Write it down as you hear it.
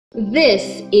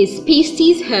This is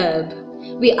Pistis Hub.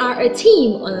 We are a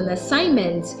team on an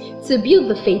assignment to build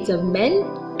the faith of men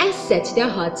and set their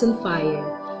hearts on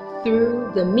fire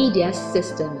through the media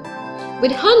system.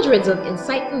 With hundreds of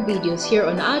insightful videos here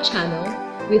on our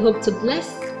channel, we hope to bless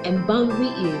and bond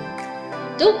with you.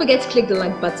 Don't forget to click the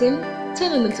like button,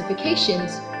 turn on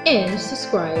notifications, and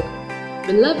subscribe.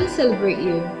 We love and celebrate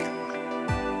you.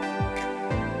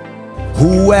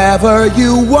 Whoever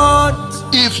you want.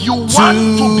 If you want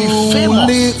to be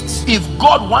famous, if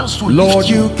God wants to lift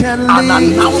you and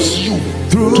announce you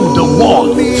to the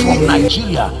world from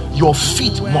Nigeria, your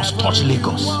feet must touch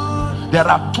Lagos. There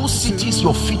are two cities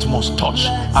your feet must touch,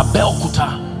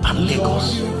 Abeokuta and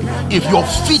Lagos. If your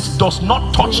feet does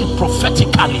not touch it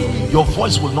prophetically, your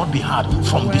voice will not be heard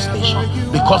from this nation,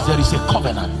 because there is a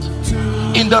covenant.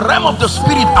 In the realm of the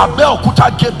spirit,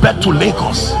 Abeokuta gave birth to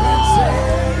Lagos.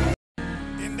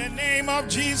 In the name of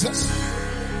Jesus.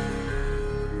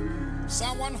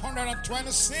 Psalm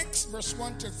 126 verse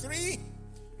 1 to 3.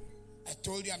 I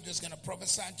told you I'm just going to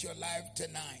prophesy into your life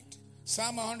tonight.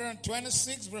 Psalm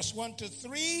 126 verse 1 to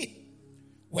 3.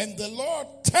 When the Lord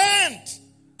turned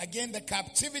again the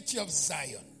captivity of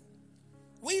Zion,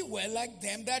 we were like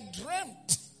them that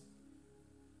dreamt.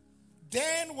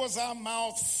 Then was our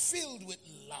mouth filled with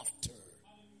laughter,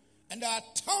 and our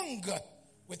tongue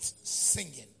with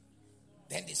singing.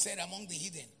 Then they said among the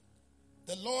heathen,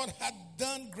 the Lord had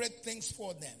done great things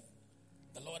for them.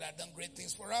 The Lord had done great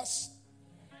things for us,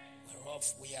 whereof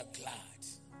we are glad.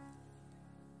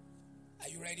 Are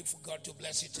you ready for God to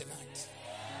bless you tonight?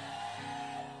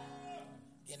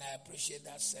 And I appreciate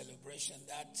that celebration,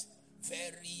 that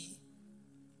very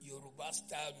Yoruba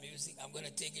style music. I'm going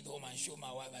to take it home and show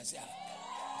my wife and say,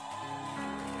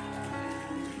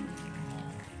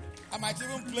 I might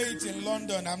even play it in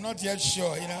London. I'm not yet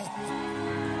sure, you know.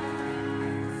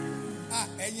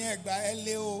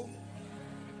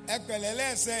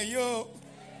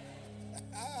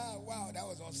 Wow, that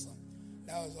was awesome.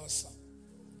 That was awesome.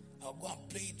 I'll go and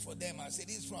play it for them. I say,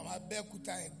 this is from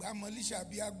Abeokuta.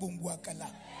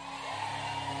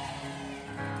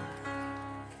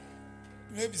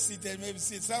 Maybe seated, maybe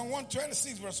seated. Psalm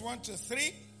 126 verse 1 to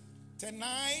 3.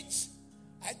 Tonight,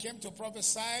 I came to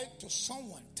prophesy to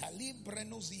someone, Talib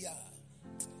Brenuzia,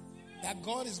 that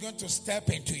God is going to step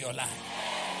into your life.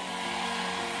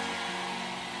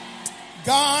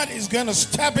 God is going to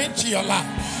step into your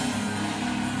life.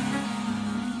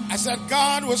 I said,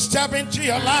 God will step into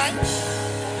your life.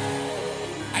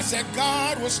 I said,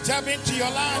 God will step into your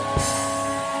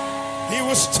life. He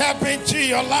will step into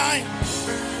your life.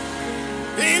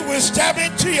 He will step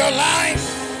into your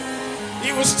life.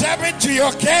 He will step into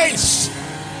your case.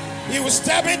 He will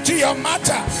step into your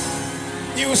matter.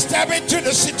 He will step into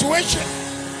the situation.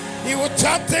 He will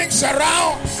turn things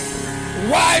around.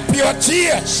 Wipe your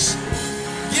tears.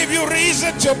 Give you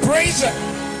reason to praise Him.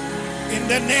 In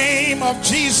the name of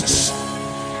Jesus.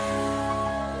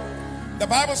 The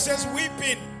Bible says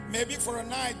weeping may be for a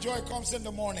night, joy comes in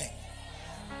the morning.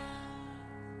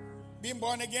 Being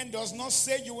born again does not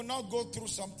say you will not go through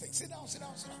something. Sit down, sit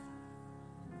down, sit down.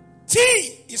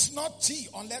 Tea is not tea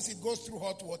unless it goes through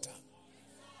hot water.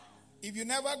 If you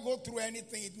never go through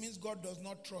anything, it means God does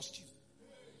not trust you.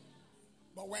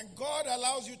 But when God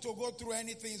allows you to go through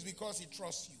anything, it's because He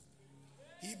trusts you.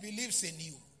 He believes in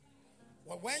you.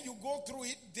 Well, when you go through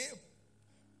it,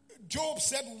 Job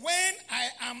said, when I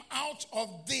am out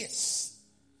of this,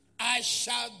 I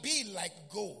shall be like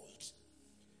gold.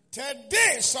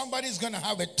 Today, somebody's going to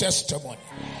have a testimony.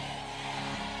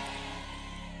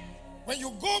 When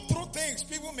you go through things,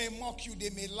 people may mock you, they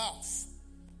may laugh.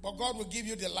 But God will give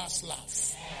you the last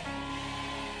laugh.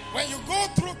 When you go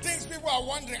through things, people are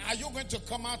wondering, are you going to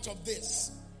come out of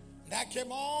this? And I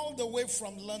came all the way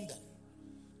from London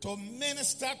to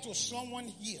minister to someone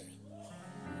here.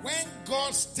 When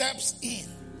God steps in,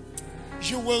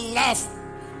 you will laugh.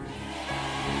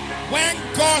 When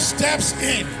God steps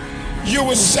in, you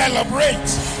will celebrate.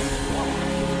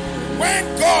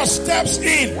 When God steps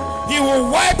in, He will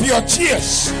wipe your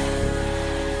tears.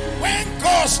 When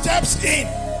God steps in,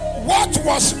 what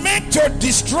was meant to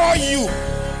destroy you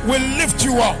will lift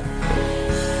you up.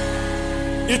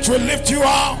 It will lift you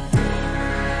up.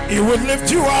 It will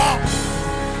lift you up.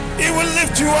 It will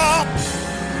lift you up.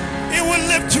 It will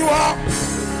lift you up.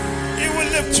 It will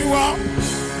lift you up.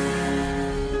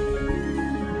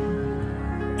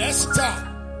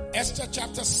 Esther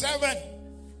chapter 7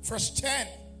 verse 10.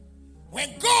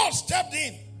 When God stepped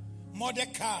in,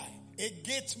 Mordecai, a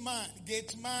gate man,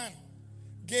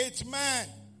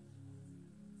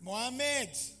 Mohammed,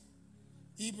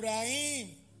 Ibrahim,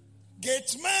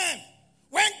 gate man.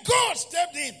 When God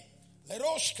stepped in,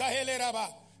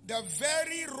 the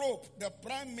very rope, the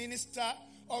prime minister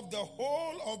of the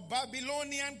whole of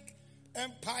Babylonian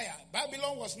empire.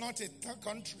 Babylon was not a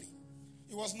country.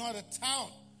 It was not a town.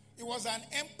 It was an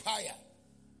empire.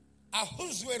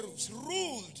 Ahasuerus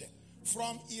ruled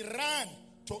from Iran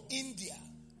to India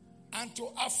and to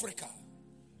Africa.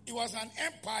 It was an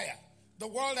empire. The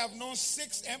world have known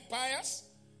 6 empires.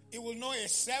 It will know a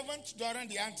 7th during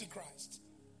the Antichrist.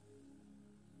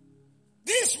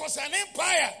 This was an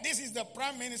empire. This is the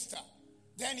prime minister.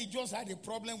 Then he just had a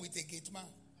problem with the gate man.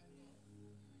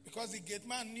 Because the gate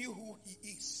man knew who he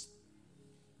is.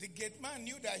 The gate man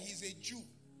knew that he's a Jew.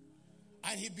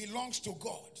 And he belongs to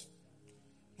God.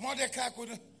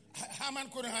 Haman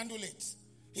couldn't handle it.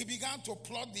 He began to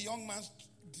plot the young man's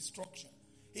destruction.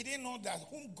 He didn't know that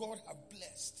whom God had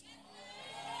blessed.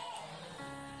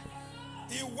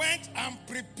 He went and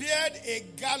prepared a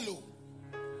gallows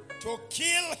to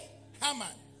kill Haman.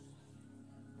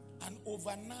 And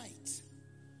overnight,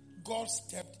 God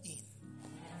stepped in.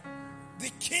 The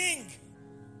king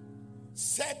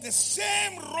said the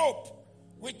same rope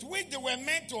with which they were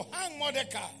meant to hang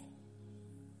Mordecai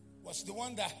was the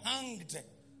one that hanged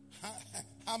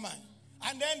Haman.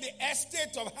 And then the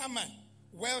estate of Haman,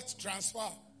 wealth transfer.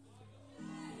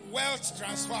 Wealth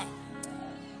transfer.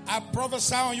 I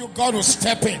prophesy on you, God will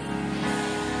step in.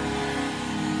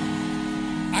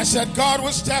 I said, God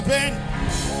will step in.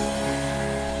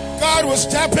 God will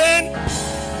step in.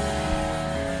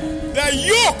 The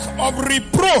yoke of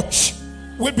reproach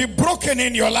will be broken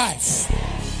in your life.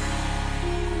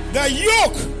 The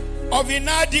yoke of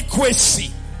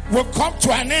inadequacy will come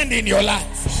to an end in your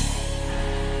life.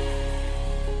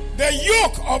 The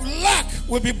yoke of lack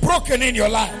will be broken in your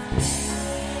life.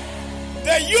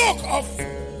 The yoke of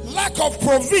lack of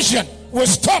provision will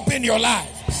stop in your life.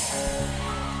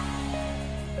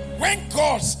 When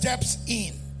God steps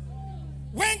in,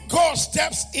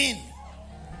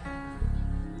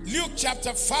 Luke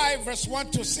chapter 5 verse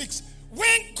 1 to 6,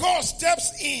 when God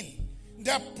steps in,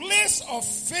 the place of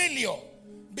failure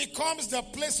becomes the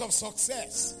place of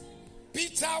success.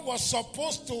 Peter was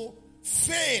supposed to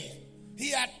fail.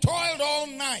 He had toiled all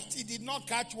night. He did not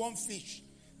catch one fish.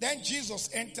 Then Jesus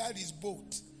entered his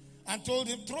boat and told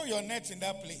him, throw your net in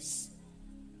that place.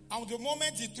 And the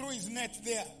moment he threw his net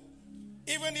there,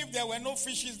 even if there were no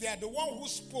fishes there, the one who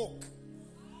spoke,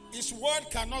 his word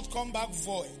cannot come back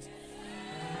void.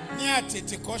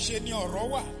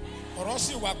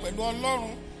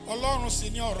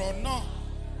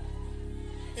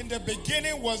 In the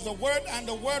beginning was the Word, and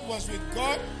the Word was with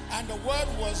God, and the Word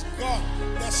was God.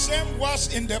 The same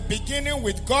was in the beginning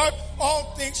with God.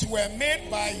 All things were made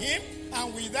by Him,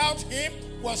 and without Him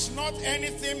was not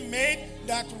anything made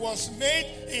that was made.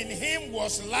 In Him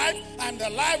was life, and the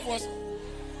life was...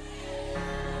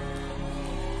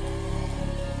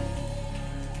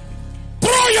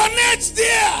 Throw your nets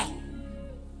there!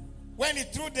 When he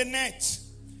threw the net,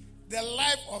 the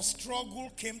life of struggle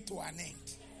came to an end.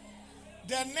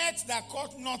 The net that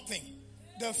caught nothing,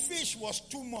 the fish was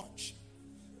too much.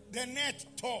 The net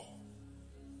tore.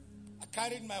 I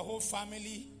carried my whole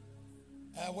family.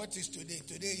 What is today?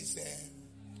 Today is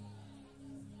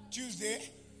Tuesday.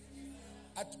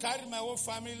 I carried my whole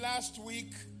family last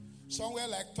week, somewhere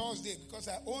like Thursday, because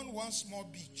I own one small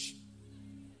beach.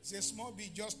 It's a small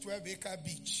beach, just 12-acre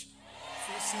beach.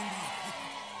 Facing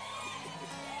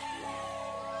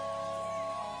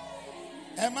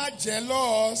Am I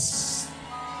jealous?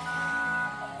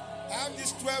 I have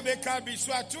this 12-acre beach,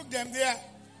 so I took them there.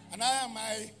 And I and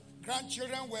my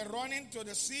grandchildren were running to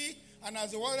the sea. And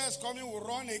as the water is coming, we'll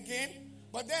run again.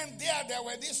 But then there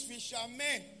were these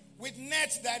fishermen with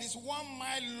nets that is 1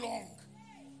 mile long.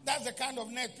 That's the kind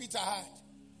of net Peter had.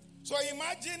 So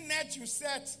imagine net you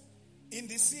set in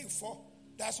the sea for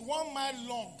that's 1 mile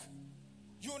long.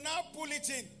 You now pull it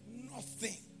in,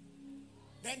 nothing.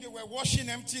 Then they were washing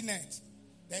empty nets.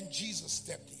 Then Jesus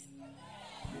stepped in.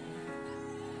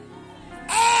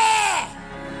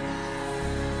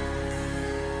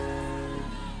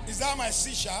 Is that my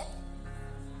C sharp?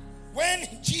 When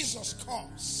Jesus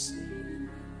comes.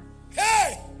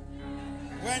 Hey!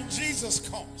 When Jesus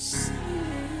comes.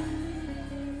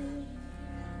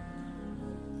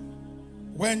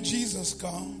 When Jesus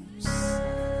comes,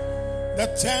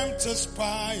 the tempter's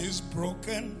power is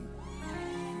broken.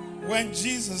 When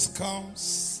Jesus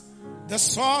comes, the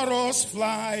sorrows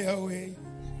fly away.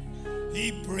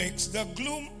 He breaks the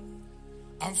gloom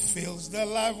and fills the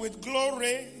life with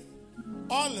glory.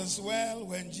 All is well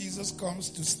when Jesus comes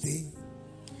to stay.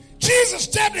 Jesus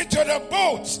stepped into the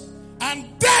boat, and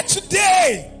that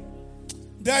day,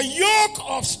 the yoke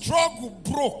of struggle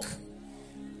broke.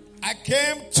 I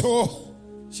came to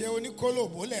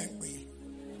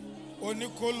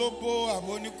Onikolobo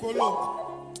abonikolo.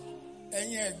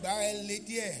 Enye gba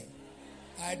lady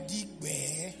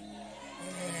adigbe.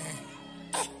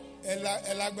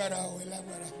 Elagbara.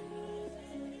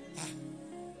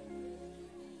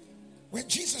 When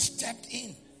Jesus stepped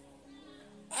in,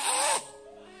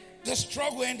 the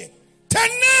struggle ended.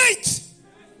 Tonight,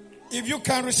 if you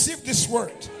can receive this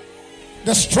word,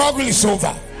 the struggle is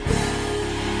over.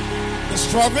 The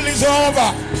struggle is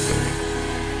over.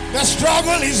 The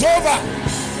struggle is over.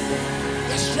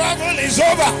 The struggle is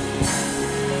over.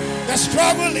 The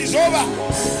struggle is over.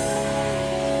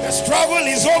 The struggle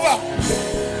is over.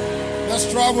 The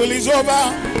struggle is over.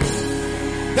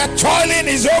 The toiling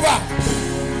is over.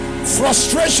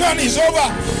 Frustration is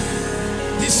over.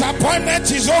 Disappointment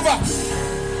is over.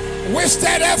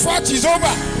 Wasted effort is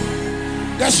over.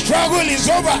 The struggle is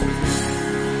over.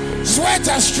 Sweat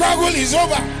and struggle is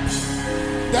over.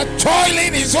 The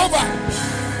toiling is over.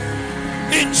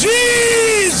 In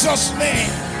Jesus'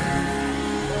 name.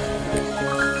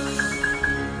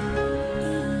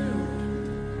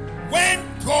 When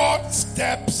God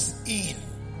steps in.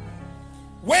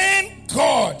 When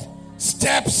God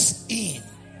steps in.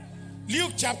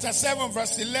 Luke chapter 7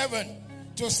 verse 11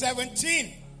 to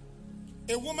 17.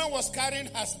 A woman was carrying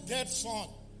her dead son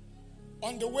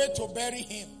on the way to bury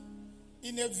him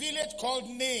in a village called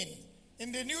Nain.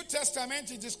 In the New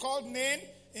Testament, it is called Nain.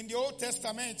 In the Old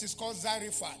Testament, it is called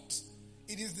Zarephath.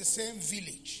 It is the same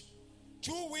village.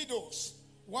 Two widows,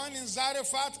 one in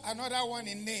Zarephath, another one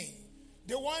in Nain.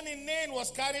 The one in Nain was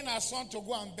carrying her son to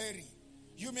go and bury.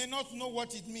 You may not know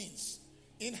what it means.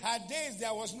 In her days,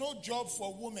 there was no job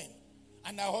for women,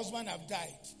 and her husband have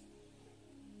died.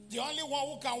 The only one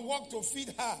who can work to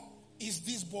feed her is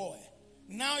this boy.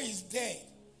 Now he's dead.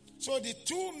 So the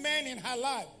two men in her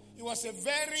life, it was a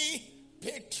very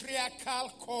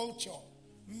patriarchal culture,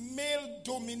 male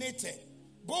dominated.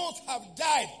 Both have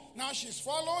died. Now she's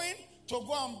following to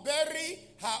go and bury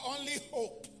her only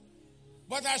hope.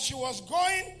 But as she was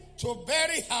going to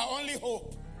bury her only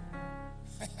hope,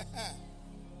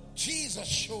 Jesus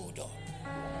showed up.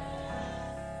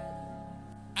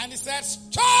 And he said,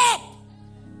 stop!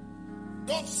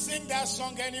 Don't sing that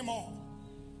song anymore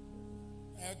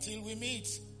until we meet.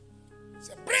 He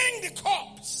said, bring the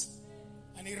corpse.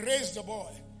 And he raised the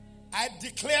boy. I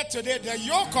declare today the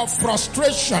yoke of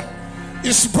frustration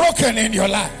is broken in your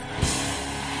life.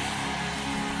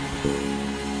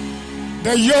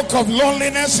 The yoke of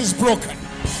loneliness is broken.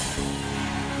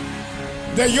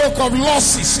 The yoke of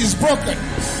losses is broken.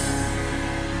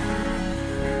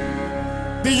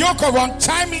 The yoke of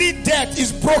untimely death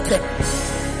is broken.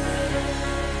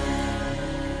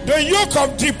 The yoke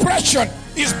of depression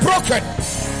is broken.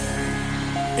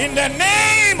 In the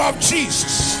name of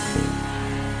Jesus.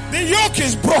 The yoke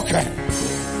is broken.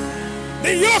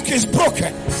 The yoke is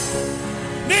broken.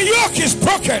 The yoke is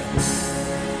broken.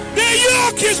 The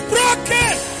yoke is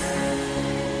broken.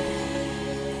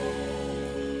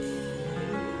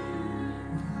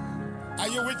 Are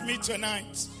you with me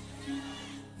tonight?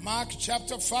 Mark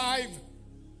chapter 5,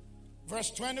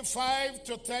 verse 25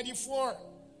 to 34.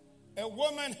 A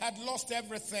woman had lost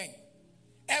everything.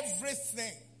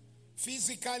 Everything.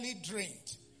 Physically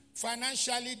drained.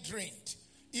 Financially drained.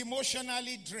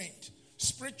 Emotionally drained.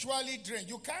 Spiritually drained.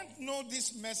 You can't know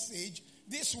this message,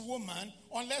 this woman,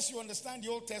 unless you understand the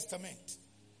Old Testament.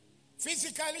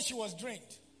 Physically, she was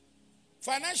drained.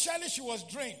 Financially, she was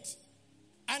drained.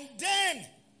 And then,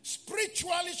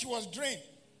 spiritually, she was drained.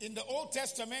 In the Old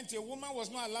Testament, a woman was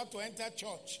not allowed to enter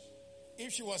church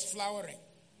if she was flowering.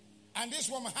 And this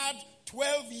woman had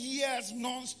 12 years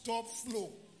non-stop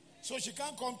flow. So she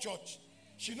can't come church.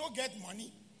 She no get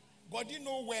money. Body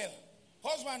no well.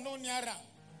 Husband no near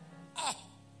her.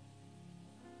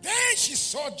 Then she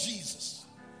saw Jesus.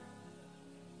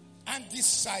 And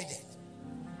decided.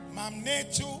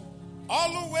 Mamnetu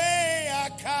all the way I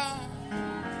can.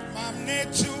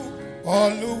 Mamnetu all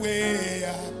the way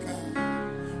I can.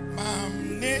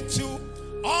 Mamnetu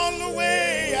all the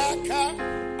way I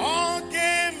can. All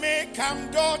game me come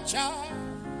docha.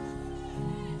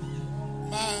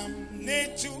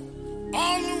 Mamnetu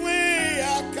all the way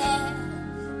I can.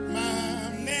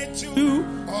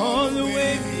 Mamnetu all the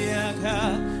way I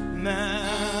can.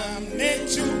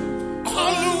 Mamnetu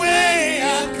all the way I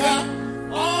can.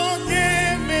 All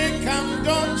game me come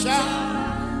docha.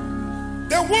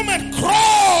 The woman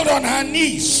crawled on her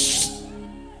knees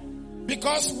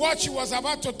because what she was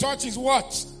about to touch is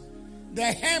what? The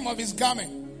hem of his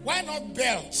garment. Why not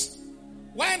belt?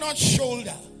 Why not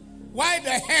shoulder? Why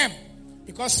the hem?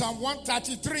 Because Psalm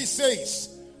 133 says,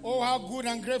 oh, how good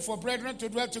and great for brethren to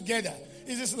dwell together.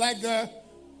 It is like the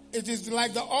It is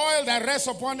like the oil that rests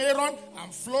upon Aaron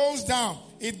and flows down.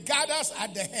 It gathers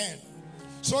at the hem.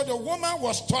 So the woman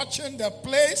was touching the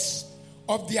place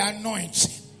of the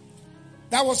anointing.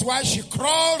 That was why she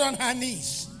crawled on her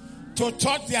knees to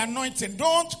touch the anointing.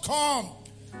 Don't come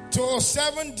to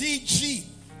 7DG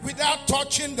without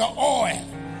touching the oil.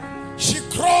 She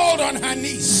crawled on her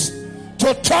knees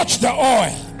to touch the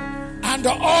oil, and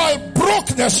the oil broke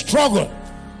the struggle.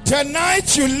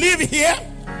 Tonight you live here,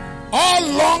 all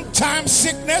long time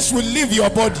sickness will leave your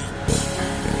body.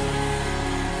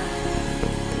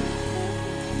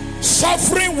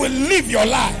 Suffering will leave your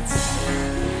life.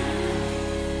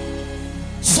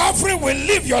 Suffering will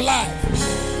leave your life.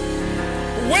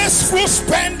 Wasteful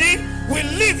spending will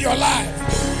leave your life.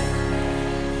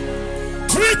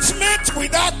 Treatment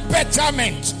without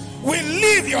betterment will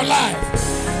leave your life.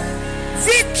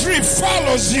 Victory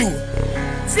follows you.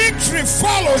 Victory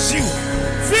follows you.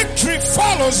 Victory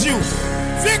follows you.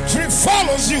 Victory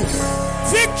follows you.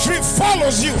 Victory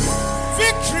follows you.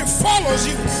 Victory follows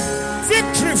you.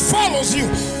 Victory follows you.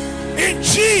 In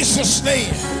Jesus'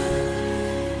 name.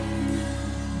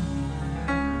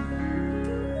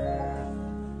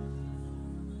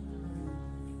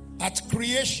 At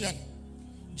creation,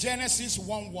 Genesis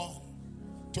 1:1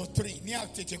 to 3. Ní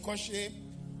àtètè kọ́ ṣe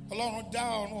Ọlọ́run dá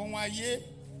ọ̀run ayé,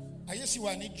 ayé sì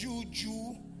wà ní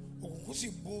jújú, òkùnkùn sì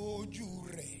bo ojú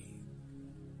rẹ̀.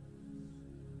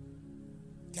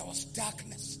 There was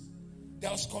darkness,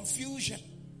 there was confusion,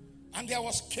 and there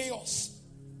was chaos.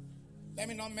 Let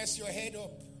me not mess your head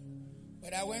up,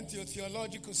 but I went to a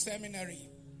theological seminary,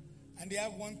 and they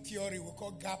have one theory we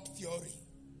call gap theory.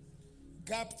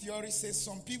 Gap theory says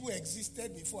some people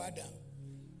existed before Adam.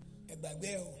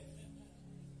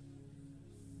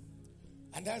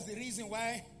 And that's the reason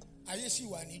why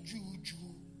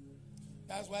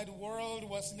that's why the world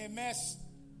was in a mess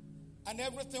and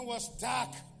everything was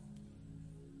dark.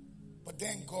 But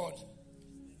then God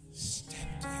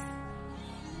stepped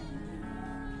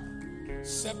in,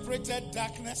 separated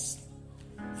darkness.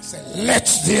 He said, "Let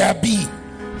there be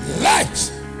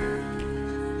light."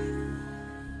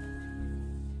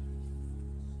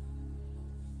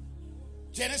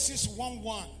 Genesis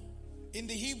 1:1 in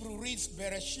the Hebrew reads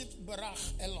Bereshit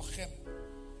barach Elohim.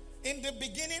 In the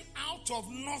beginning, out of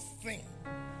nothing,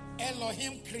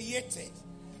 Elohim created.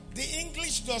 The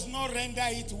English does not render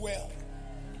it well.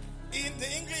 In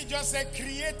the English, just said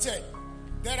created.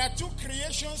 There are two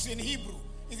creations in Hebrew.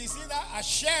 It is either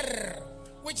asher,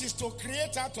 which is to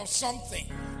create out of something.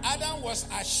 Adam was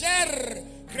asher,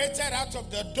 created out of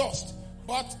the dust.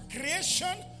 But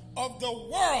creation of the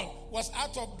world was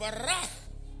out of barach,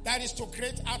 that is to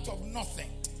create out of nothing.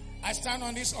 I stand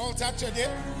on this altar today.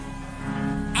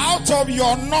 Out of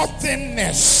your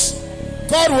nothingness,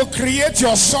 God will create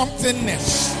your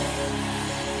somethingness.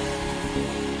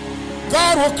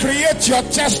 God will create your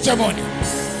testimony.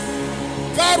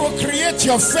 God will create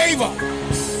your favor.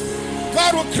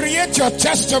 God will create your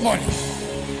testimony.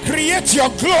 Create your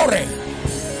glory.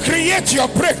 Create your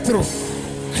breakthrough.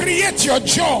 Create your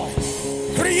joy.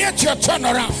 Create your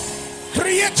turnaround.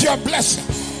 Create your blessing.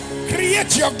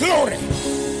 Create your glory.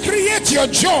 Create your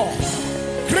joy.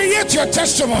 Create your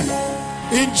testimony.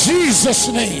 In Jesus'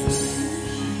 name.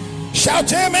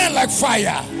 Shout amen like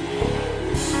fire.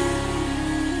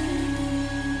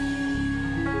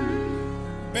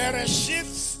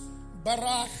 Bereshit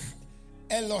barach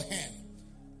Elohim.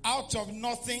 Out of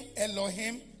nothing,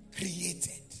 Elohim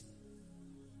created.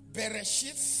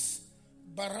 Bereshit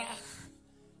barach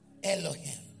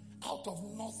Elohim. Out of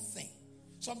nothing.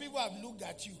 Some people have looked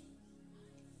at you.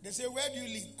 They say, "Where do you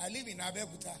live?" "I live in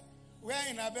Abeokuta." "Where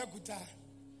in Abeokuta?"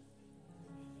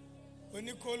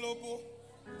 "Onikolobo."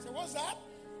 Say, "What's that?"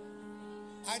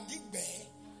 "Adigbe."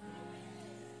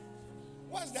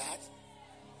 "What's that?"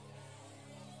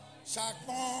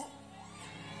 "Shakpon."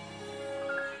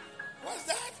 "What's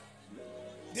that?"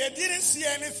 They didn't see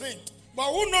anything.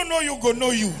 But who don't know you go know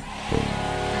you.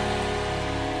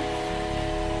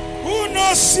 Who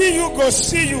no see you go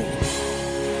see you.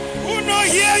 Who no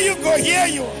hear you go hear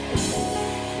you.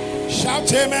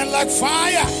 Shout amen like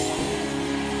fire.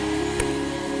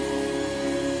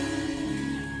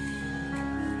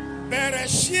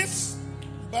 Bereshit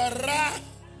bara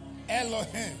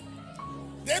Elohim.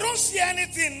 They don't see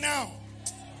anything now,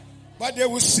 but they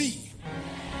will see.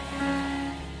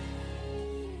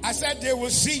 I said they will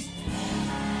see.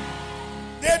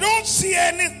 They don't see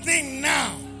anything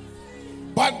now,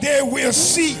 but they will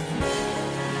see.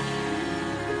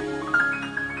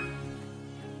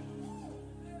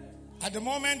 At the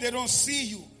moment, they don't see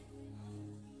you.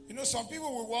 You know, some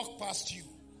people will walk past you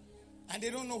and they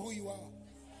don't know who you are.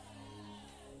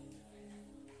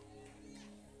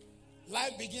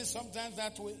 Life begins sometimes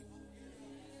that way.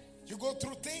 You go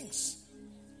through things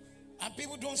and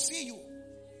people don't see you.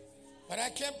 But I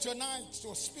came tonight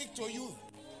to speak to you.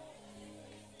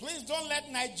 Please don't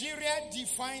let Nigeria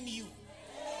define you.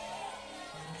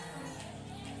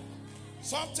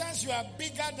 Sometimes you are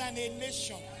bigger than a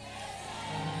nation.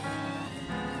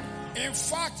 In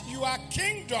fact, you are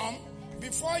kingdom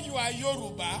before you are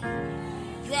Yoruba.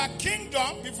 You are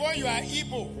kingdom before you are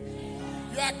Igbo.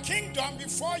 You are kingdom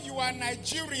before you are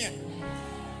Nigerian.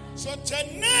 So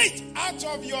tonight, out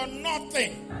of your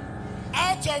nothing,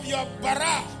 out of your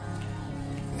bara,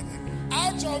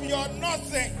 out of your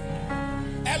nothing,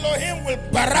 Elohim will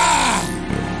bara.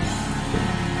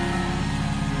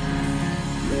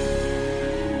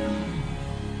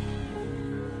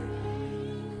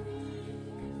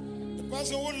 The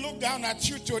person who look down at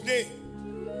you today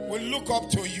will look up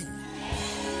to you.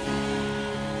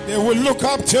 They will look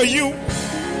up to you.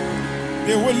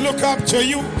 They will look up to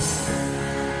you.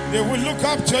 They will look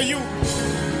up to you.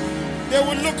 They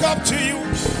will look up to you.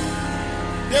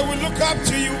 They will look up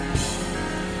to you.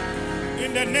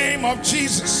 In the name of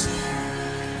Jesus.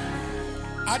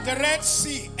 At the Red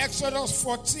Sea, Exodus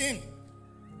 14.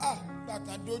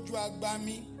 Bàtà dojú àgbà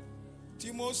mi,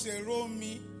 tí mo ṣe ró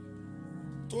mi,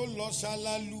 tó lọ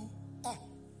ṣálálu.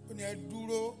 Ó ní ẹ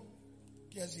dúró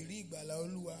kí ẹ sì rí ìgbàlà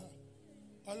Olúwa.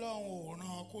 Ọlọ́run ò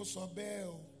rán kó sọ bẹ́ẹ̀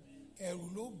o. Ẹ̀rù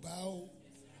ló bá o.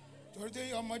 Torí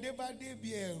tí ọmọdé bá débi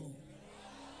ẹ̀rù.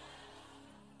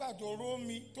 Bàtò ró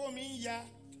mi, tó mi ń ya.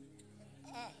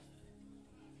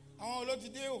 Àwọn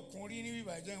olótìdé òkun rí ní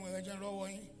bíbàjẹ́ ìwọ̀n ẹ̀jẹ̀ lọ́wọ́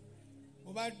yín.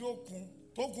 Bó bá dókun,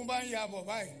 tókun bá ń ya bọ̀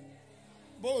báyìí.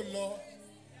 Bó lọ,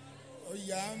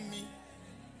 ọ̀yà mi.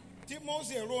 Tí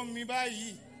Mósè ró mi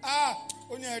báyìí,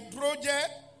 ó ní ẹ dúró jẹ́.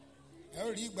 Ẹ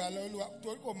rí ìgbàlà Olúwa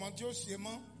torí kò mọ tí ó ṣe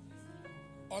mọ́.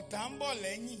 Ọ̀tá ń bọ̀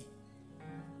lẹ́yìn.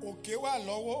 Òkè wà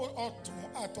lọ́wọ́ ọ̀tún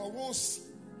àtọwọ́ òsì.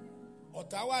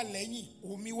 Ọ̀tá wà lẹ́yìn,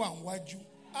 omi wà níwájú.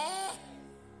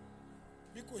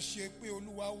 Bí kò ṣe pé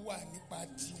Olúwa wà nípa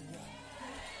tiwa.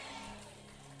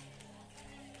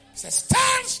 He said,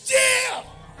 stand still.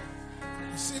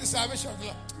 You see the salvation of the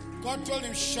Lord. God told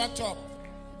him, shut up.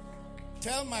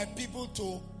 Tell my people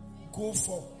to go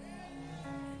forward.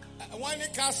 Wọ́n ní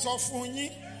ká sọ fún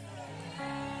yín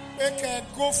pé kẹ́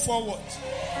go forward.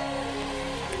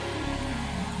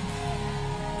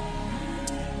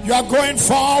 You are going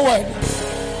forward.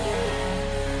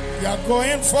 You are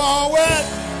going forward.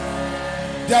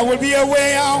 There will be a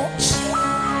way out.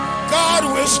 God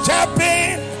will step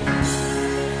in.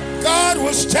 God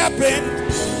will step in.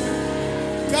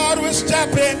 God will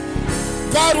step in.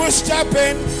 God will step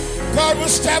in. God will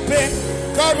step in.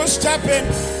 God will step in.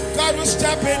 God will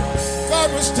step in.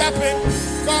 God will step in.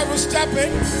 God will step in.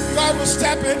 God will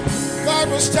step in. God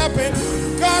will step in.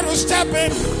 God will step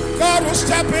in. God will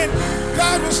step in.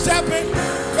 God will step in.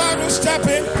 God will step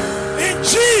in. In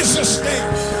Jesus' name.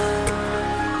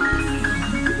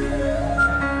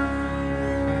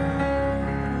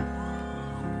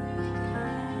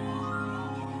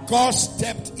 God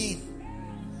stepped in.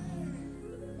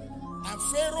 And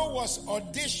Pharaoh was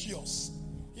audacious.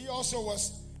 He also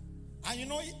was. And you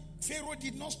know, Pharaoh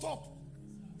did not stop.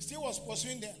 Still was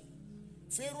pursuing them.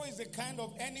 Pharaoh is the kind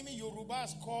of enemy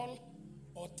Yorubas call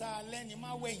Ota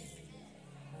Lenima Wen.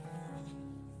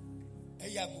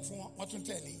 Eyagu fún wọn, wọ́n tún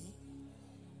tẹ̀lé yín.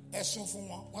 Ẹ̀sùn fún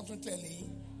wọn, wọ́n tún tẹ̀lé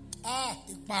yín.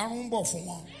 Ìparun ń bọ̀ fún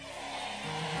wọn.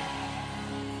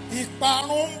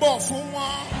 Ìparun ń bọ̀ fún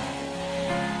wọn.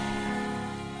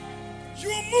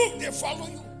 You move, they follow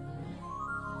you.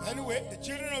 Anyway, the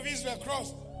children of Israel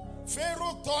crossed.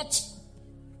 Pharaoh thought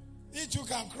he too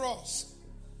can cross.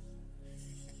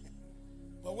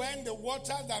 But when the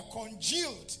water that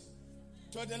congealed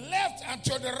to the left and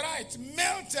to the right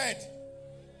melted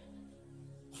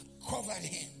and covered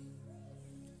him.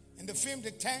 In the film,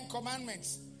 The 10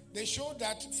 Commandments, they showed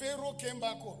that Pharaoh came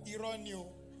back, Ironio.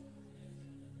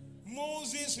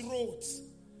 Moses wrote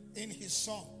in his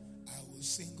song, I will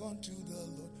sing unto the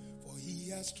Lord, for he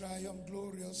has triumphed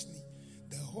gloriously.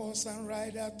 The horse and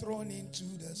rider thrown into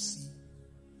the sea.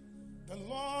 The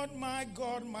Lord my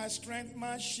God, my strength,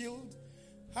 my shield,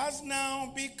 has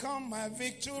now become my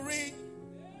victory.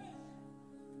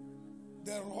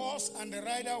 The horse and the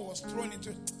rider was thrown into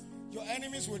it. Your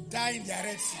enemies will die in their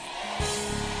Red Sea.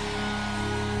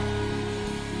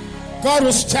 God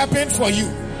will step in for you.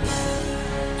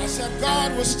 I said,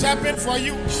 God will step in for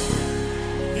you.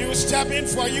 He will step in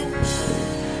for you.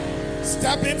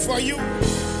 Step in for you.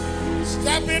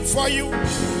 Step in for you.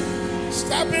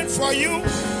 Step in for you.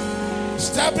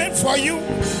 Step in for you.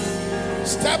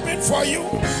 Step in for you.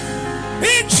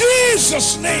 In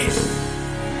Jesus' name.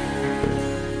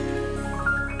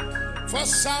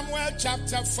 First Samuel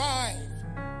chapter 5,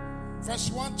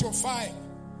 verse 1 to 5.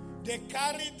 They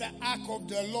carried the ark of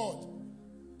the Lord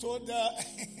to the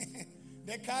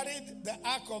they carried the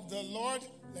ark of the Lord.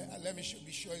 Let me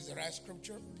be sure it's the right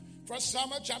scripture. First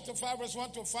Samuel chapter 5, verse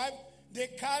 1 to 5. They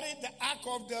carried the ark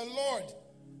of the Lord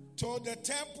to the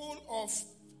temple of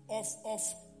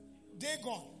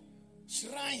Dagon,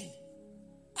 shrine.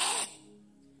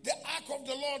 The ark of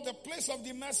the Lord, the place of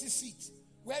the mercy seat,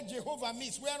 where Jehovah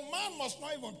meets, where man must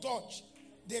not even touch.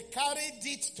 They carried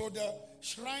it to the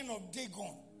shrine of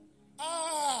Dagon.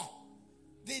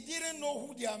 They didn't know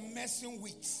who they are messing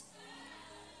with.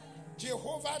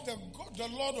 Jehovah, the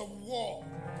Lord of war.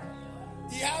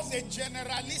 He has a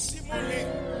generalissimo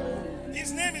name.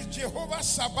 His name is Jehovah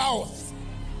Sabaoth.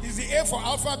 He's the A for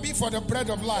Alpha, B for the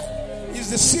bread of life. He's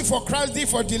the C for Christ, D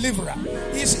for deliverer.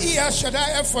 He's E, El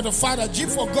Shaddai, F for the Father, G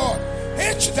for God.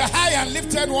 H, the high and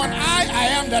lifted one. I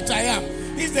am that I am.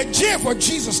 He's the J for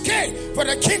Jesus, K for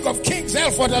the King of Kings, L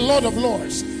for the Lord of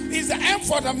Lords. He's the M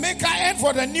for the Maker, N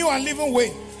for the new and living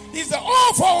way. He's the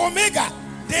O for Omega.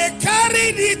 They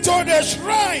carried it to the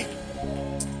shrine.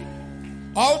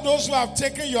 All those who have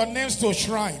taken your names to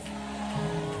shrine.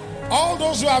 All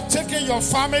those who have taken your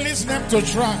family's name to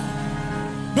shrine.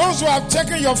 Those who have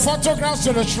taken your photographs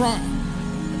to the shrine.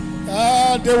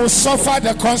 They will suffer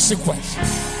the consequence.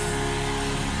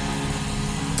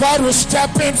 God will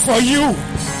step in for you.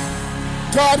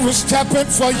 God will step in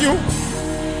for you.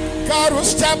 God will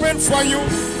step in for you.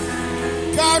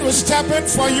 God will step in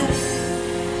for you.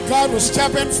 God will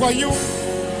step in for you.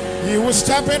 He will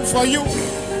step in for you.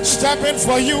 Step in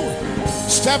for you.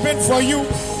 Step in for you.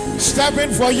 Step in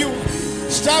for you.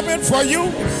 Step in for you.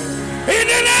 In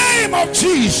the name of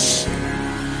Jesus.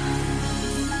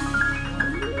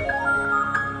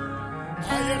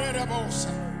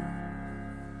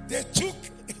 They took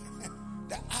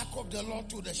the ark of the Lord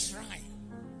to the shrine.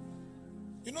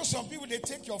 You know, some people, they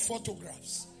take your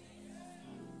photographs.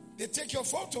 They take your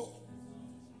photo.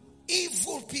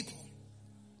 Evil people.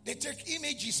 They take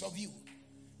images of you.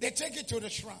 They take it to the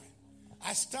shrine.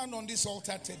 I stand on this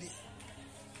altar today.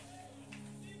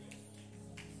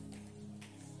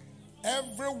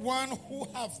 Everyone who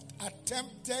have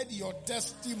attempted your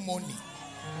testimony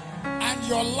and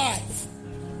your life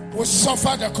will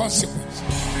suffer the consequence.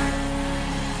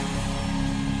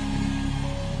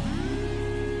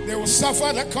 They will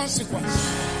suffer the consequence.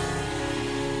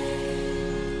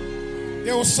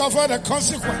 They will suffer the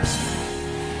consequence.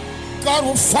 God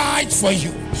will fight for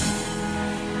you.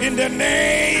 In the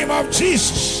name of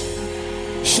Jesus.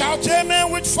 Shout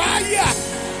amen with fire.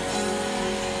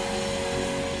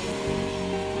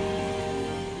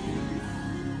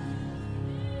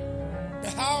 The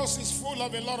house is full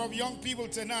of a lot of young people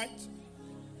tonight.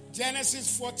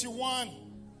 Genesis 41.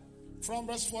 From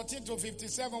verse 14 to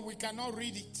 57, we cannot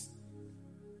read it.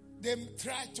 They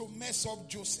tried to mess up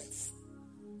Joseph.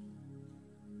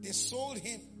 They sold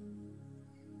him.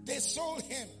 They sold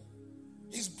him.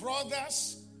 His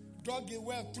brothers dug a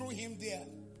well, threw him there.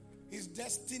 His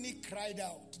destiny cried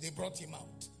out. They brought him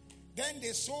out. Then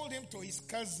they sold him to his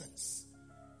cousins.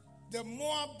 The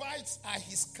Moabites are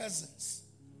his cousins.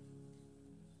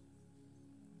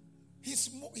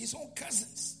 His own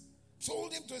cousins.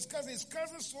 Sold him to his cousins. His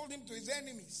cousins sold him to his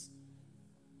enemies.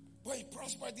 But he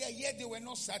prospered there, yet they were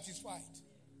not satisfied.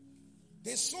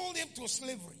 They sold him to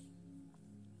slavery.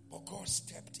 But God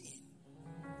stepped in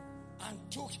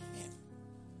and took him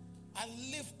and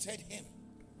lifted him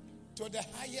to the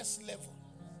highest level.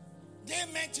 They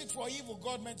meant it for evil.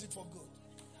 God meant it for good.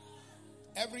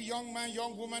 Every young man,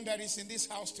 young woman that is in this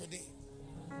house today,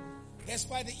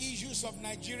 despite the issues of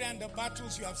Nigeria and the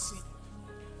battles you have seen,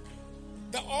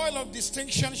 the oil of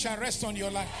distinction shall rest on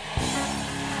your life.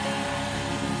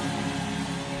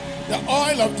 The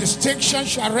oil of distinction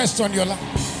shall rest on your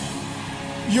life.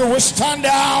 You will stand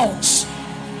out.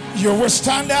 You will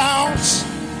stand out.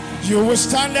 You will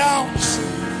stand out.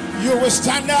 You will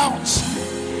stand out.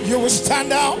 You will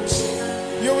stand out.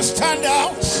 You will stand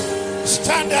out.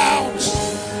 Stand out.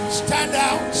 Stand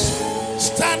out.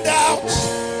 Stand out.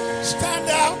 Stand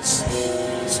out.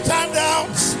 Stand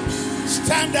out.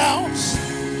 Stand out.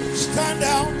 Stand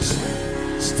out.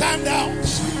 Stand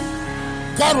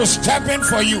out. God will step in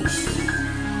for you.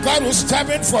 God will step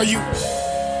in for you.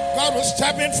 God will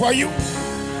step in for you.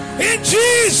 In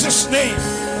Jesus' name.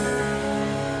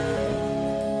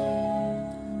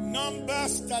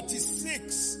 Numbers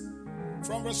 36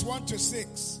 from verse 1 to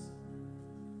 6.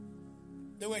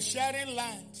 They were sharing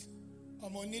land.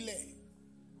 Amonile.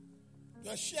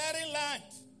 You're sharing land.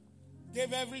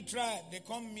 Gave every tribe. They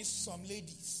come meet some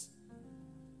ladies.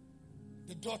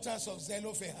 The daughters of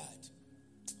Zelophehad.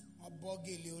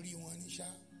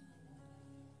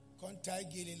 Can't tie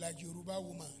gele like Yoruba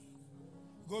woman.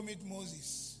 Go meet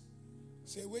Moses.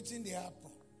 Say, waiting they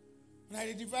happen. Now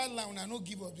the divide line, I don't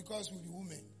give up because we be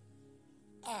women.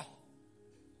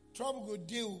 Trouble go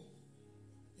deal.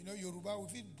 You know, Yoruba, we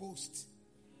fit boast.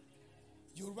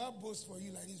 Yoruba boast for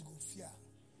you like this, go fear.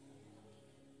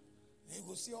 They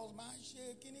go see all man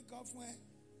shaking it come from.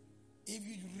 If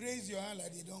you raise your hand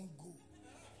like they don't go.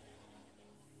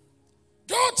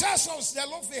 Daughters of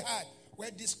Zelophehad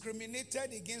were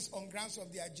discriminated against on grounds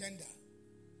of the agenda.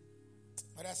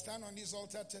 But I stand on this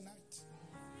altar tonight.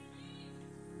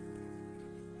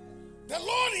 The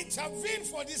Lord intervened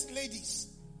for these ladies.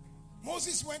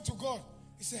 Moses went to God.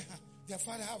 He said, their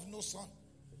father have no son.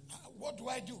 What do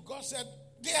I do? God said,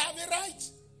 they have a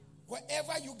right.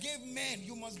 Whatever you gave men,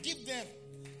 you must give them.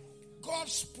 God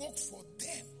spoke for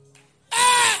them.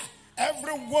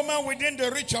 Every woman within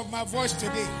the reach of my voice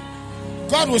today,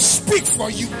 God will speak for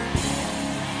you.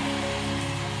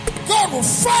 God will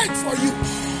fight for you.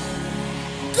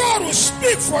 God will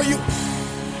speak for you.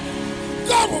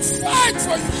 God will fight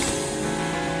for you.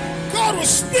 God will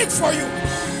speak for you.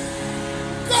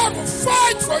 God will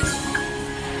fight for you.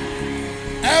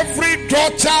 Every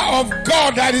daughter of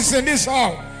God that is in this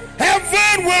house,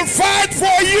 heaven will fight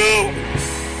for you.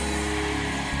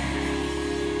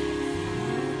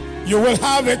 You will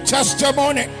have a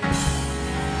testimony.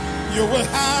 You will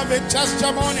have a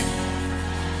testimony.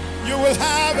 You will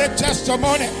have a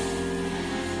testimony.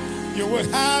 You will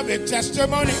have a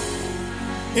testimony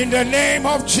in the name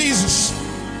of Jesus.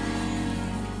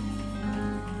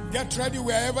 Get ready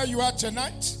wherever you are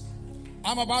tonight.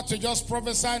 I'm about to just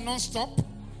prophesy non-stop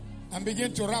and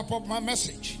begin to wrap up my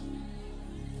message.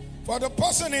 For the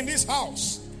person in this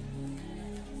house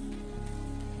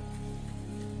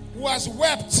who has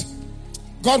wept,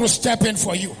 God will step in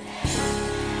for you.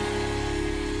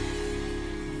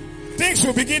 Things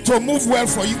will begin to move well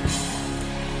for you.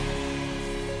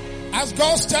 As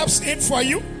God steps in for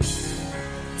you,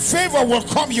 favor will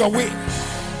come your way.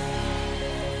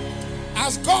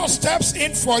 As God steps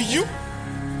in for you,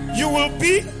 you will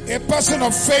be a person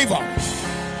of favor.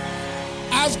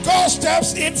 As God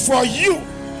steps in for you,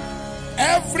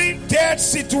 every dead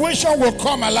situation will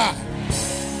come alive.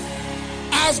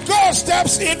 As God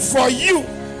steps in for you,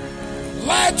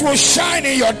 light will shine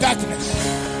in your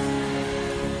darkness.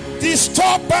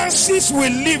 Disturbances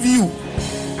will leave you.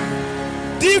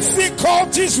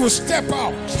 Difficulties will step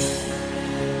out.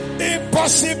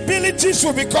 Impossibilities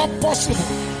will become possible.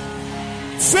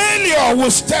 Failure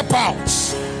will step out.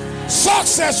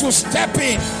 Success will step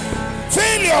in.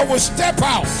 Failure will step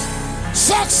out.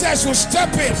 Success will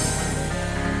step in.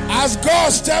 As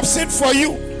God steps in for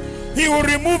you, He will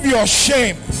remove your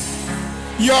shame,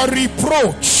 your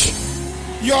reproach,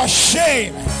 your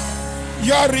shame,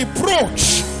 your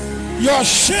reproach, your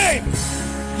shame,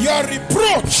 your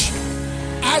reproach.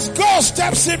 As God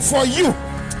steps in for you,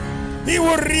 He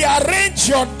will rearrange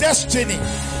your destiny.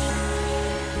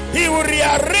 He will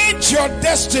rearrange your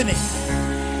destiny.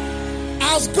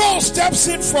 As God steps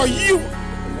in for you,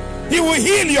 He will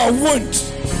heal your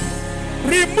wound.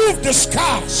 Remove the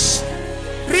scars.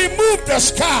 Remove the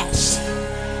scars.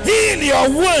 Heal your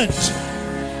wound.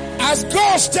 As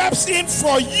God steps in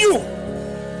for you,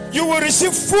 you will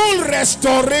receive full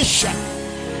restoration.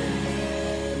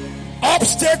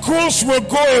 Obstacles will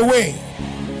go away.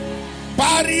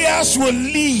 Barriers will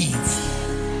leave.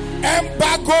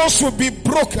 Embargoes will be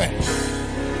broken.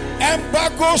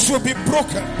 Embargoes will be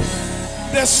broken.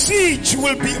 The siege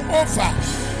will be over.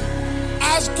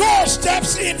 As God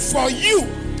steps in for you,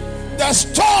 the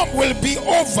storm will be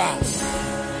over.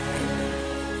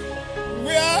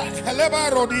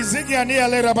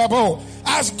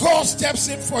 As God steps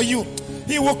in for you,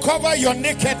 He will cover your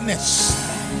nakedness.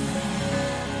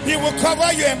 He will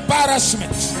cover your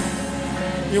embarrassment.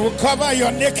 He will cover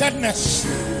your nakedness.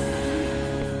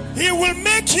 He will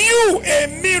make you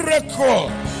a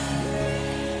miracle.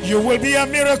 You will be a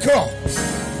miracle.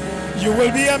 You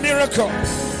will be a miracle.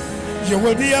 You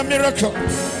will be a miracle.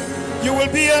 You will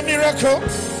be a miracle.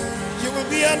 You will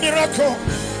be a miracle.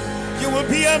 You will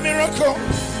be a miracle.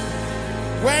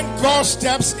 When God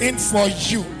steps in for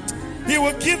you, He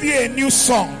will give you a new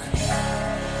song.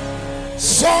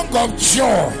 Song of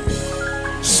joy.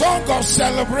 Song of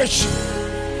celebration.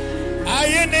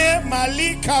 Ayene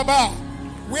Malikaba.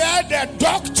 Where the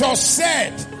doctor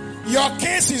said your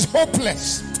case is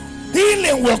hopeless,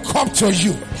 healing will come to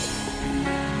you.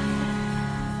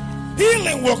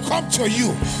 Healing will come to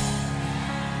you.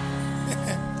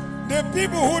 The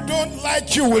people who don't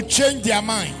like you will change their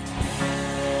mind.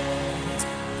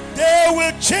 They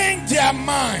will change their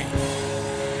mind.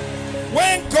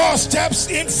 When God steps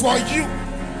in for you,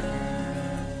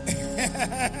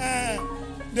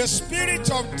 the spirit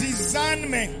of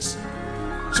discernment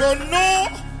to know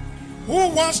who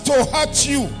wants to hurt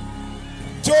you,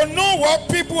 to know what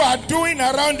people are doing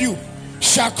around you,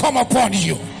 shall come upon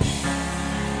you.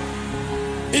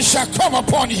 It shall come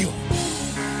upon you.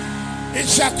 It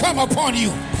shall come upon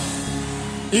you.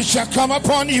 It shall come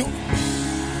upon you.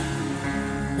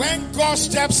 When God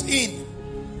steps in,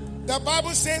 the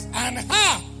Bible says, and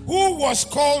her who was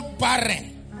called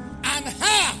barren, and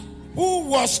her who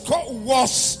was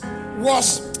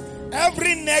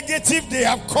every negative they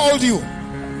have called you,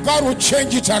 God will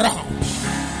change it around.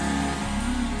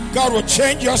 God will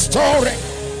change your story.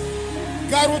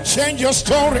 God will change your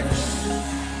story.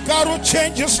 God will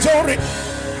change your story.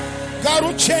 God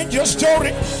will change your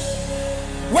story.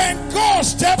 When God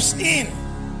steps in,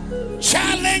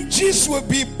 challenges will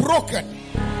be broken.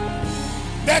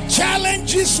 The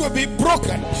challenges will be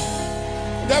broken.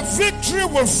 The victory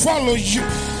will follow you.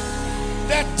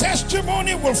 The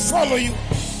testimony will follow you.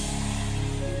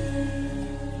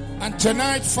 And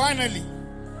tonight, finally,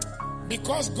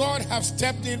 because God has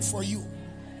stepped in for you,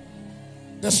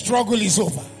 the struggle is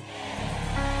over.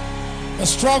 The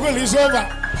struggle is over.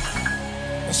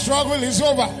 The struggle is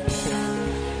over.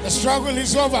 The struggle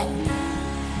is over.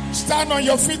 Stand on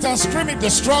your feet and scream it. The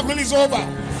struggle is over.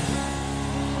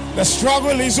 The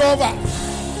struggle is over.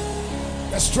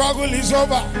 The struggle is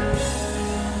over.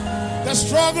 The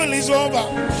struggle is over.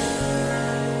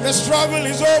 The struggle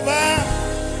is over.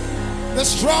 The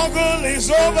struggle is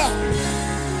over.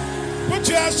 Put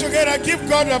your hands together. Give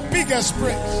God the biggest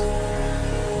praise.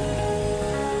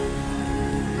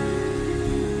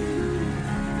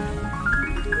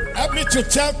 Help me to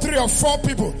tell 3 or 4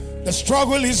 people, the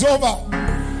struggle is over.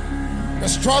 The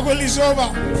struggle is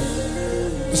over.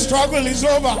 The struggle is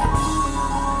over.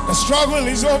 The struggle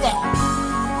is over.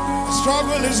 The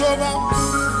struggle is over.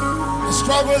 The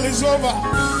struggle is over.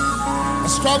 The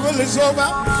struggle is over.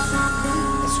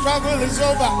 The struggle is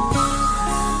over.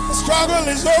 The struggle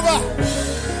is over.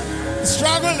 The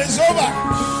struggle is over.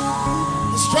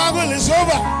 The struggle is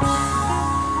over.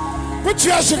 Put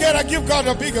your hands together. Give God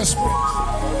the biggest praise.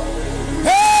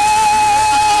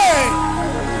 Hey!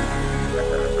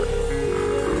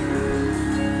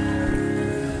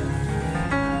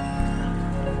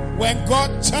 When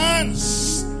God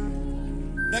turns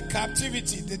the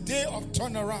captivity, the day of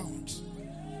turnaround,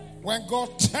 when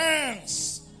God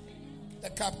turns the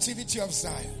captivity of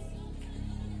Zion,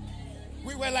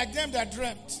 we were like them that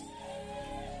dreamt.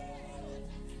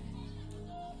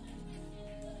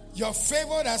 Your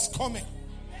favor that's coming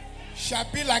shall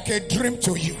be like a dream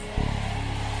to you.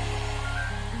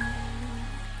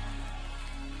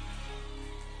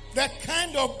 The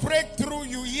kind of breakthrough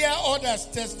you hear others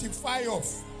testify of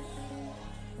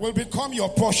will become your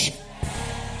portion,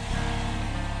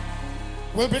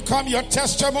 will become your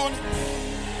testimony,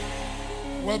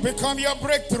 will become your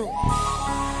breakthrough.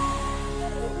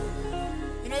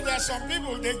 You know, there are some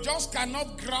people, they just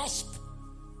cannot grasp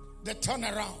the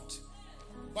turnaround.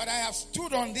 But I have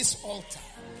stood on this altar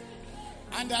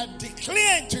and I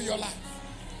declare into your life,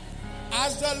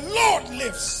 as the Lord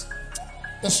lives,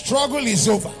 the struggle is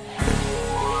over.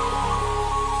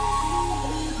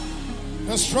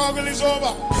 The struggle is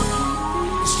over.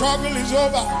 The struggle is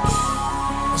over.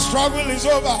 The struggle is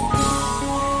over.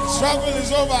 The struggle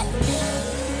is over.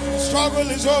 The struggle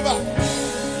is over.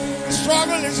 The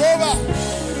struggle is over.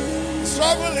 The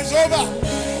struggle is over.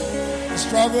 The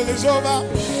struggle is over.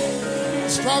 The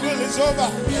struggle is over.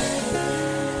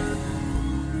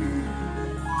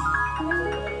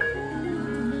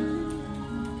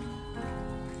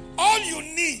 All you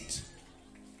need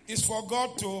is for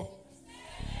God to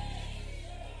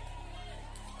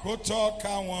kó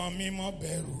tọ́ka wọn mímọ́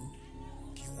bẹ̀rù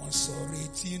kí wọ́n sọ̀rọ̀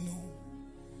etí nù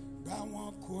bá wọn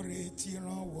kórè etí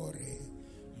ránwọ́ rẹ̀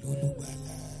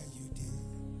lólùgbàlà yòdè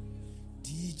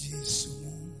dí Jésù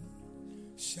mú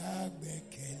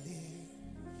ṣàgbẹ́kẹ̀lé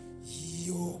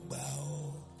yóò gbà ọ́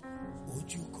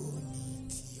ojú kò ní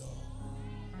tì ọ́.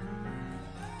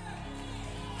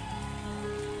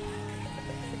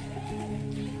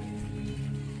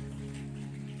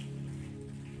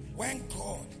 When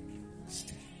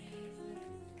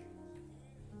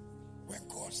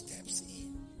God steps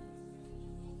in,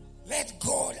 let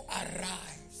God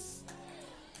arise.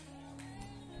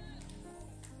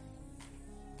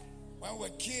 When we're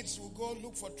kids, we'll go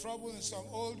look for trouble in some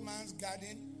old man's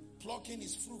garden, plucking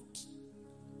his fruit.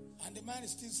 And the man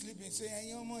is still sleeping, saying,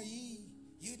 hey,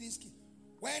 you this kid.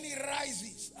 When he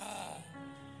rises,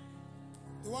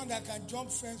 the one that can jump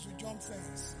fence will jump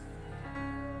fence.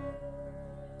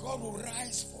 God will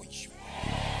rise for you.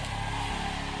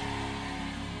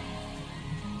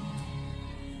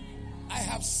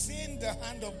 I've seen the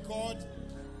hand of God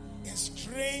in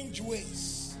strange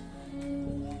ways.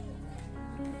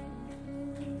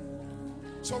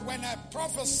 So when I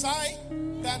prophesy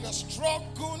that the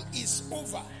struggle is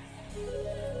over,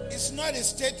 it's not a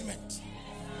statement.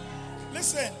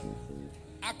 Listen,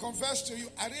 I confess to you,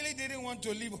 I really didn't want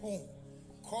to leave home.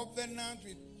 Covenant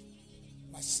with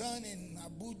my son in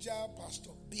Abuja,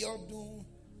 Pastor Biodun,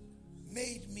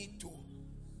 made me to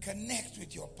connect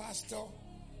with your pastor.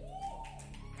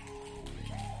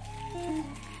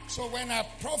 So when I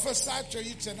prophesied to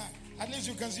you tonight, at least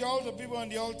you can see all the people on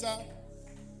the altar,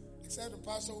 except the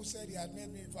pastor who said he had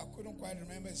made me, if I couldn't quite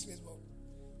remember his face, but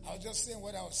I was just saying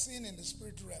what I was seeing in the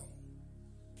spirit realm.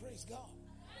 Praise God.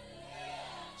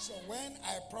 So when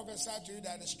I prophesied to you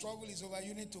that the struggle is over,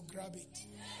 you need to grab it.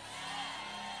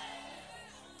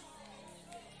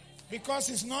 Because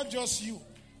it's not just you.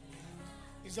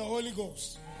 It's the Holy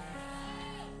Ghost.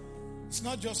 It's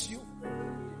not just you.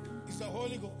 It's the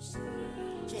Holy Ghost.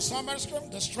 So somebody scream,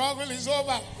 the struggle is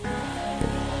over.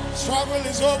 Struggle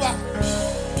is over.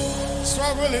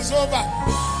 Struggle is over.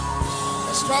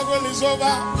 The struggle is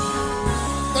over.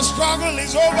 The struggle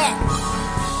is over.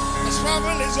 The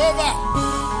struggle is over.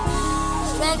 The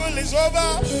struggle is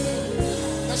over.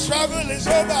 The struggle is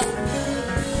over.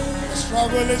 The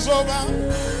struggle is over.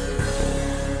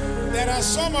 There are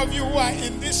some of you who are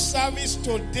in this service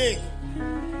today.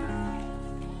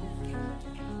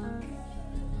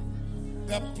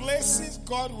 The places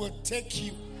God will take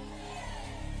you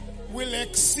will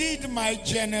exceed my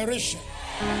generation.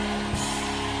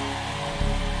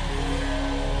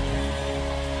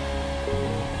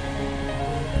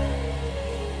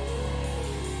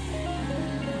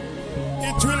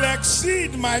 It will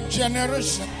exceed my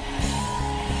generation.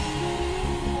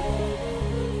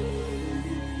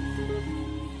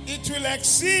 It will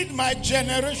exceed my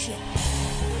generation.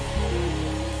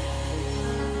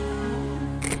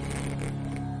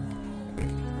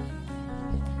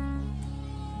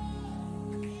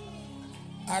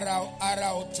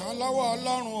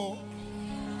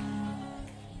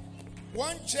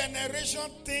 One generation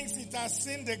thinks it has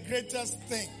seen the greatest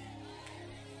thing.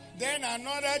 Then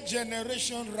another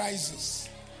generation rises.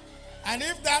 And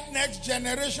if that next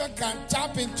generation can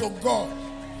tap into God,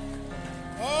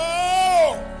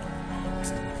 oh,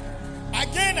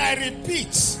 again I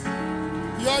repeat,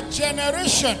 your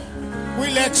generation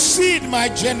will exceed my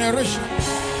generation.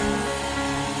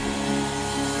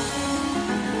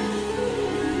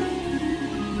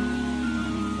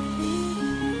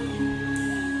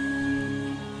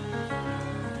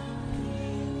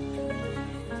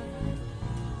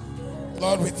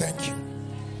 Lord, we thank you.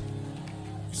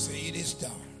 We say it is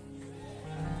done.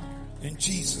 In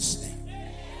Jesus' name.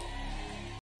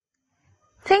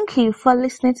 Thank you for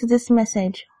listening to this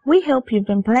message. We hope you've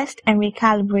been blessed and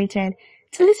recalibrated.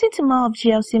 To listen to more of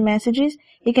GLC messages,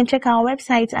 you can check our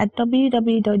website at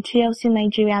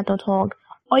www.glcnigeria.org,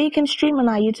 or you can stream on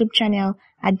our YouTube channel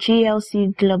at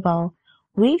GLC Global.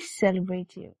 We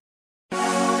celebrate you.